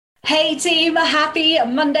Hey team, happy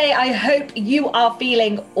Monday. I hope you are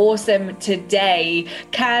feeling awesome today.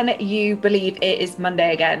 Can you believe it is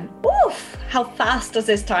Monday again? Oof, how fast does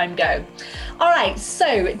this time go? All right,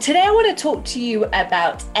 so today I want to talk to you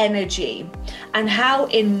about energy and how,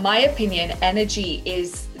 in my opinion, energy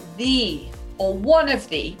is one of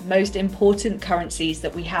the most important currencies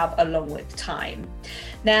that we have along with time.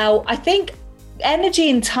 Now, I think energy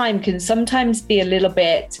and time can sometimes be a little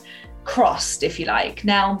bit crossed, if you like.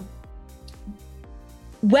 Now,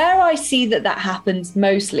 where I see that happens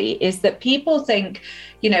mostly is that people think,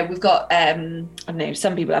 we've got, I don't know,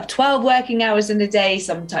 some people have 12 working hours in a day.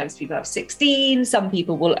 Sometimes people have 16. Some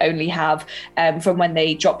people will only have from when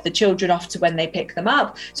they drop the children off to when they pick them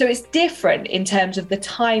up. So it's different in terms of the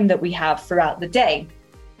time that we have throughout the day.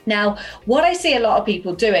 Now, what I see a lot of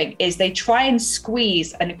people doing is they try and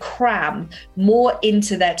squeeze and cram more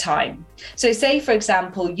into their time. So say, for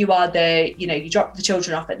example, you drop the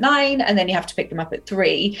children off at 9 and then you have to pick them up at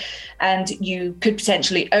 3, and you could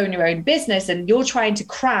potentially own your own business and you're trying to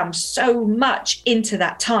cram so much into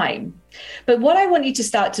that time. But what I want you to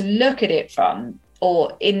start to look at it from,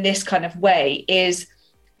 or in this kind of way, is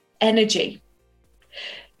energy.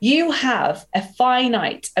 You have a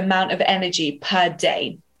finite amount of energy per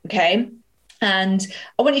day. Okay. And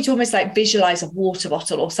I want you to almost like visualize a water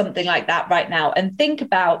bottle or something like that right now. And think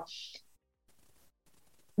about,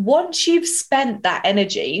 once you've spent that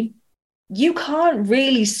energy, you can't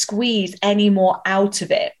really squeeze any more out of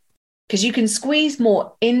it, because you can squeeze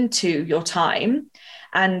more into your time.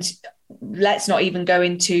 And let's not even go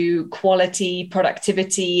into quality,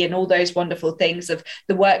 productivity, and all those wonderful things of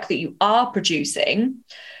the work that you are producing,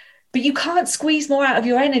 but you can't squeeze more out of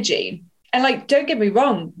your energy. And don't get me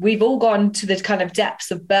wrong, we've all gone to the kind of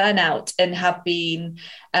depths of burnout and have been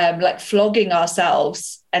flogging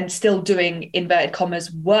ourselves and still doing inverted commas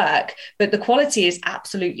work, but the quality is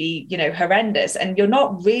absolutely, horrendous, and you're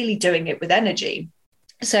not really doing it with energy.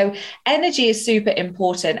 So energy is super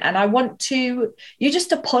important. And I want you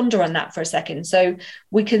just to ponder on that for a second. So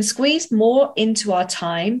we can squeeze more into our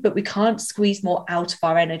time, but we can't squeeze more out of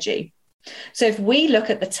our energy. So if we look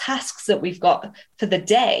at the tasks that we've got for the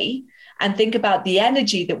day, and think about the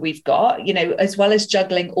energy that we've got, as well as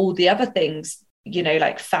juggling all the other things,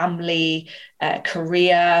 like family,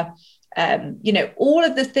 career, all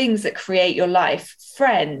of the things that create your life,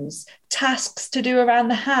 friends, tasks to do around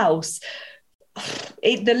the house.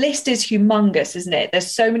 The list is humongous, isn't it?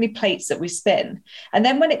 There's so many plates that we spin. And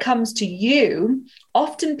then when it comes to you,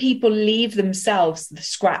 often people leave themselves the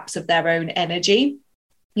scraps of their own energy.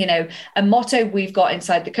 A motto we've got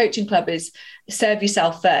inside the coaching club is serve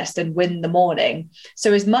yourself first and win the morning.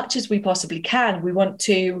 So as much as we possibly can, we want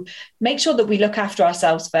to make sure that we look after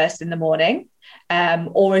ourselves first in the morning,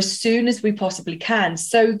 or as soon as we possibly can,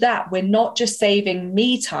 so that we're not just saving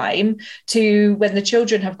me time to when the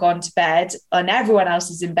children have gone to bed and everyone else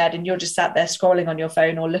is in bed and you're just sat there scrolling on your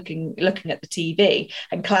phone or looking at the TV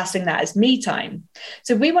and classing that as me time.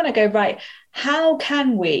 So we want to go, right, how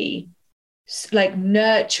can we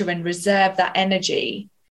nurture and reserve that energy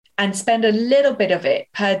and spend a little bit of it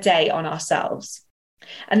per day on ourselves?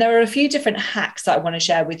 And there are a few different hacks that I want to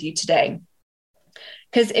share with you today,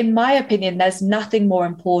 because in my opinion, there's nothing more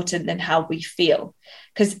important than how we feel.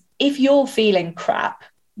 Because if you're feeling crap,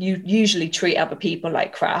 you usually treat other people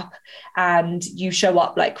like crap and you show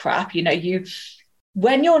up like crap.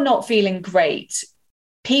 When you're not feeling great,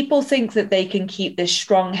 people think that they can keep this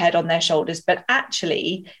strong head on their shoulders, but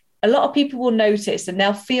actually a lot of people will notice and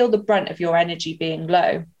they'll feel the brunt of your energy being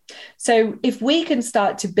low. So if we can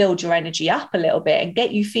start to build your energy up a little bit and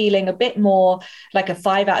get you feeling a bit more like a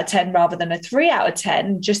 5 out of 10 rather than a 3 out of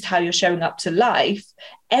 10, just how you're showing up to life,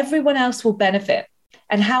 everyone else will benefit.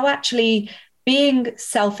 And how actually being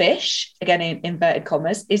selfish, again in inverted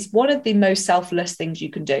commas, is one of the most selfless things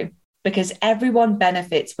you can do, because everyone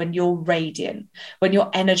benefits when you're radiant, when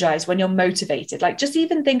you're energized, when you're motivated. Just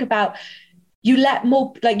even think about, you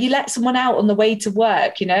let someone out on the way to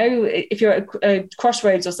work, if you're at a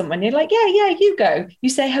crossroads or something, you're like, yeah, you go. You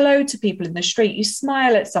say hello to people in the street, you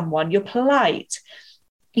smile at someone, you're polite,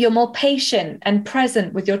 you're more patient and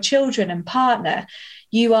present with your children and partner.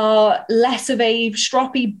 You are less of a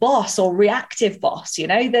stroppy boss or reactive boss.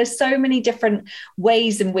 There's so many different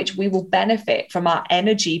ways in which we will benefit from our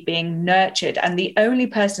energy being nurtured. And the only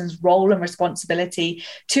person's role and responsibility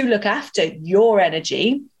to look after your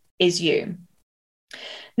energy is you.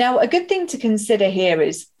 Now, a good thing to consider here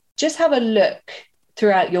is just have a look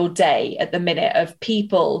throughout your day at the minute of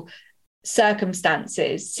people,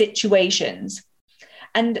 circumstances, situations,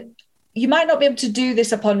 and you might not be able to do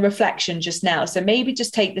this upon reflection just now. So maybe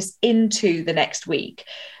just take this into the next week.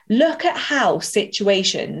 Look at how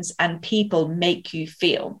situations and people make you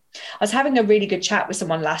feel. I was having a really good chat with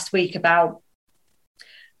someone last week about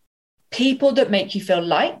people that make you feel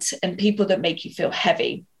light and people that make you feel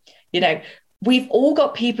heavy. You know, we've all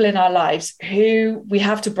got people in our lives who we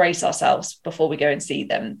have to brace ourselves before we go and see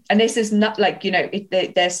them. And this is not like, you know,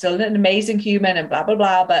 they're still an amazing human and blah, blah,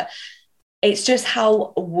 blah, but it's just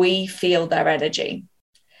how we feel their energy.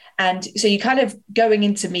 And so you kind of going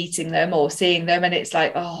into meeting them or seeing them, and it's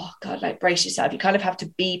like, oh God, like brace yourself. You kind of have to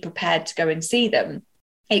be prepared to go and see them.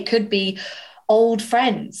 It could be old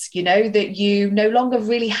friends, you know, that you no longer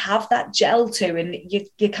really have that gel to. And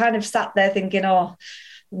you kind of sat there thinking, oh,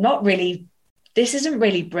 not really, this isn't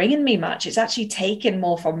really bringing me much. It's actually taking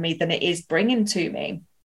more from me than it is bringing to me.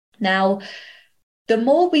 Now, the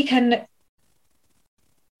more we can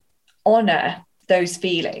honor those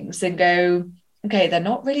feelings and go, okay, they're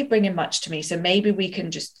not really bringing much to me, so maybe we can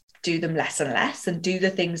just do them less and less and do the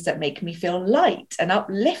things that make me feel light and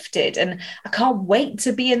uplifted, and I can't wait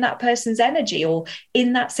to be in that person's energy or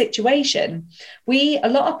in that situation. A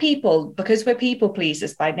lot of people, because we're people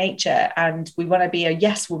pleasers by nature and we want to be a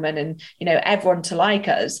yes woman and, you know, everyone to like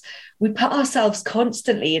us, we put ourselves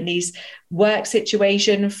constantly in these work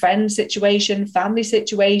situation, friend situation, family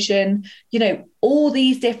situation, you know, all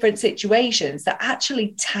these different situations that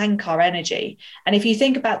actually tank our energy. And if you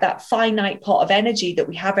think about that finite pot of energy that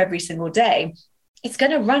we have every single day, it's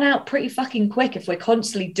going to run out pretty fucking quick if we're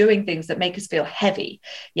constantly doing things that make us feel heavy.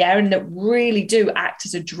 Yeah. And that really do act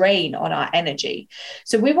as a drain on our energy.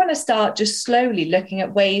 So we want to start just slowly looking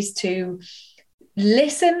at ways to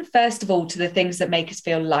listen, first of all, to the things that make us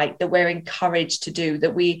feel light, that we're encouraged to do,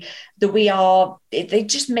 they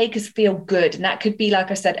just make us feel good. And that could be,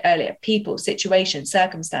 like I said earlier, people, situations,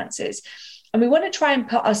 circumstances. And we want to try and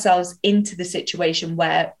put ourselves into the situation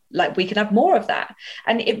where, like, we can have more of that.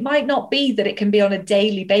 And it might not be that it can be on a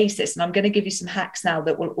daily basis. And I'm going to give you some hacks now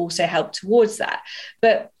that will also help towards that.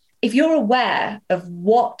 But if you're aware of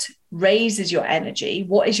what raises your energy,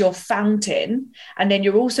 what is your fountain, and then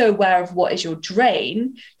you're also aware of what is your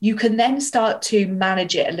drain, you can then start to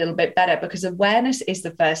manage it a little bit better, because awareness is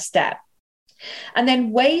the first step. And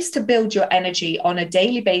then ways to build your energy on a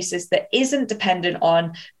daily basis that isn't dependent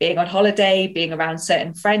on being on holiday, being around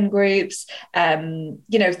certain friend groups,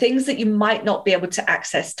 you know, things that you might not be able to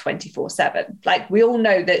access 24/7. Like, we all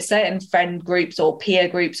know that certain friend groups or peer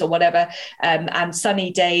groups or whatever, and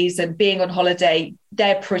sunny days and being on holiday,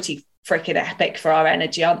 they're pretty freaking epic for our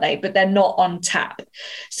energy, aren't they? But they're not on tap.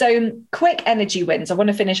 So quick energy wins. I want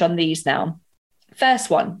to finish on these now. First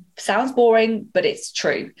one, sounds boring, but it's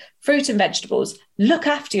true. Fruit and vegetables. Look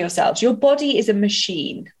after yourselves. Your body is a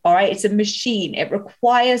machine, all right? It's a machine. It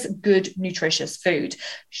requires good, nutritious food.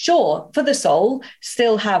 Sure, for the soul,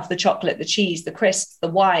 still have the chocolate, the cheese, the crisps, the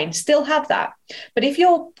wine, still have that. But if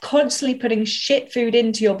you're constantly putting shit food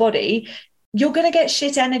into your body, you're going to get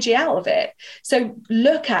shit energy out of it. So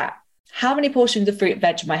look at how many portions of fruit and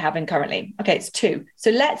veg am I having currently? Okay, it's 2.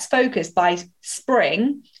 So let's focus by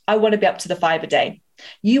spring. I want to be up to the 5 a day.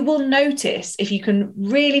 You will notice, if you can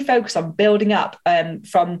really focus on building up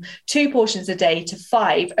from 2 portions a day to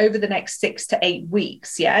 5 over the next 6 to 8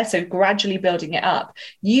 weeks. Yeah. So gradually building it up,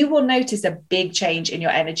 you will notice a big change in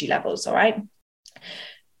your energy levels. All right.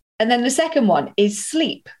 And then the second one is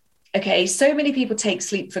sleep. Okay. So many people take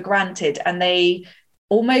sleep for granted and they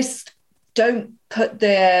almost don't put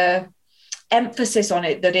the emphasis on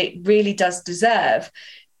it that it really does deserve.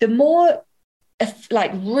 The more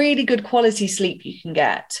like really good quality sleep you can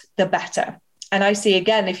get, the better. And I see,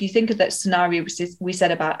 again, if you think of that scenario we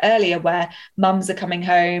said about earlier, where mums are coming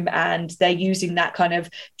home and they're using that kind of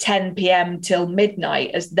 10 p.m. till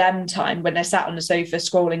midnight as them time when they're sat on the sofa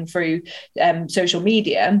scrolling through social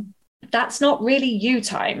media, that's not really you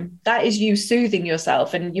time. That is you soothing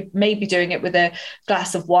yourself. And you may be doing it with a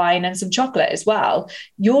glass of wine and some chocolate as well.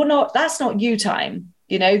 That's not you time.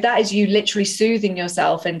 You know, that is you literally soothing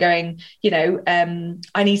yourself and going, you know,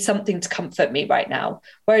 I need something to comfort me right now.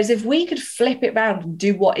 Whereas if we could flip it around and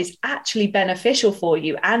do what is actually beneficial for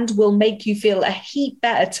you and will make you feel a heap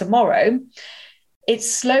better tomorrow,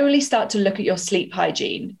 it's slowly start to look at your sleep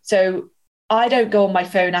hygiene. So I don't go on my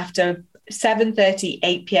phone after 7:30,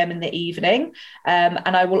 8 p.m. in the evening.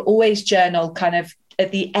 And I will always journal kind of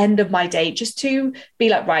at the end of my day, just to be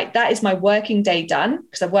like, right, that is my working day done,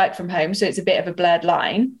 because I work from home. So it's a bit of a blurred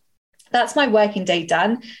line. That's my working day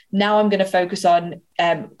done. Now I'm going to focus on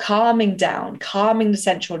calming down, calming the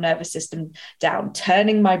central nervous system down,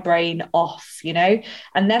 turning my brain off, you know,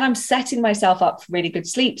 and then I'm setting myself up for really good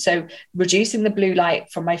sleep. So reducing the blue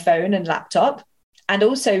light from my phone and laptop, and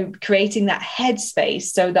also creating that headspace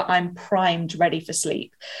so that I'm primed, ready for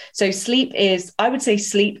sleep. So sleep is, I would say,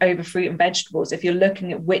 sleep over fruit and vegetables. If you're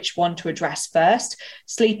looking at which one to address first,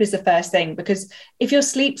 sleep is the first thing, because if your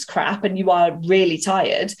sleep's crap and you are really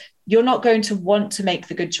tired, you're not going to want to make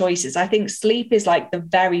the good choices. I think sleep is like the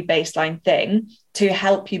very baseline thing to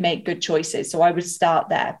help you make good choices. So I would start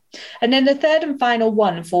there. And then the third and final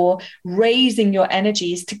one for raising your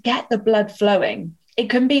energy is to get the blood flowing. It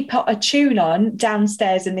can be put a tune on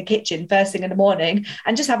downstairs in the kitchen first thing in the morning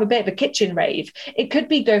and just have a bit of a kitchen rave. It could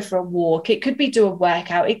be go for a walk. It could be do a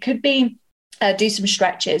workout. It could be do some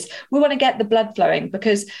stretches. We want to get the blood flowing,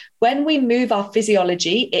 because when we move our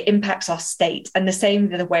physiology, it impacts our state, and the same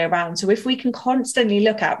the other way around. So if we can constantly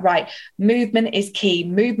look at, right, movement is key.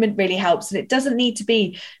 Movement really helps. And it doesn't need to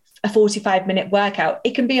be a 45-minute workout.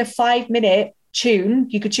 It can be a 5-minute tune.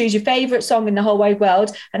 You could choose your favorite song in the whole wide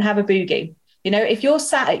world and have a boogie. You know, if you're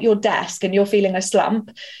sat at your desk and you're feeling a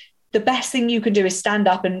slump, the best thing you can do is stand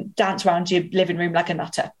up and dance around your living room like a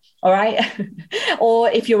nutter. All right. Or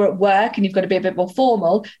if you're at work and you've got to be a bit more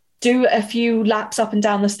formal, do a few laps up and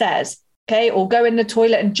down the stairs. Okay. Or go in the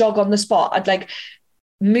toilet and jog on the spot.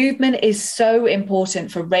 Movement is so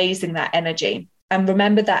important for raising that energy. And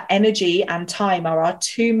remember that energy and time are our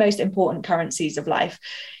two most important currencies of life.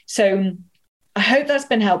 So I hope that's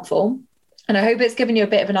been helpful. And I hope it's given you a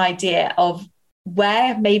bit of an idea of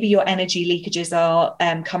where maybe your energy leakages are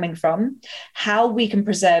coming from, how we can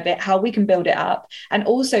preserve it, how we can build it up, and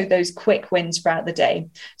also those quick wins throughout the day.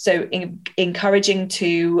 So encouraging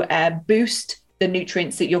to boost the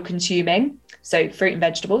nutrients that you're consuming, so fruit and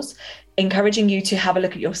vegetables, encouraging you to have a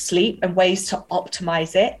look at your sleep and ways to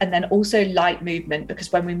optimize it, and then also light movement,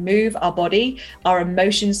 because when we move our body, our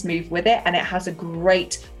emotions move with it, and it has a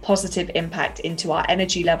great positive impact into our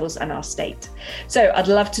energy levels and our state. So I'd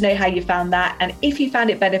love to know how you found that, and if you found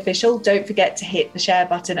it beneficial, don't forget to hit the share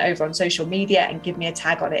button over on social media and give me a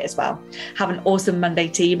tag on it as well. Have an awesome Monday,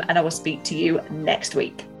 team, and I will speak to you next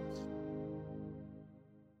week.